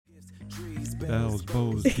Bells,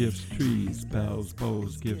 bows, gifts, trees. Bells,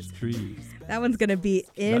 bows, gifts, trees. That one's going to be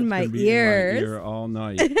That's my gonna be ears. in my ear all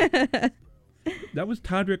night. That was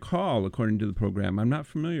Todrick Hall, according to the program. I'm not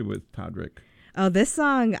familiar with Todrick. Oh, this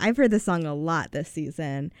song, I've heard this song a lot this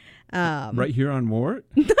season. Right here on WORT?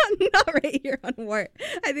 Not right here on WORT.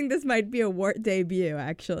 I think this might be a WORT debut,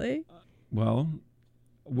 actually. Well,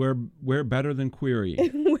 we're better than Query.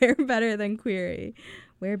 We're better than Query.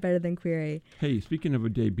 We're better than Query. Hey, speaking of a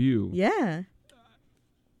debut. Yeah.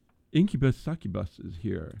 Incubus Succubus is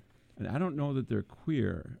here. And I don't know that they're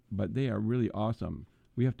queer, but they are really awesome.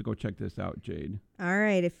 We have to go check this out, Jade. All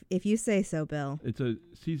right, if you say so, Bill. It's a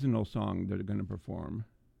seasonal song that they're going to perform.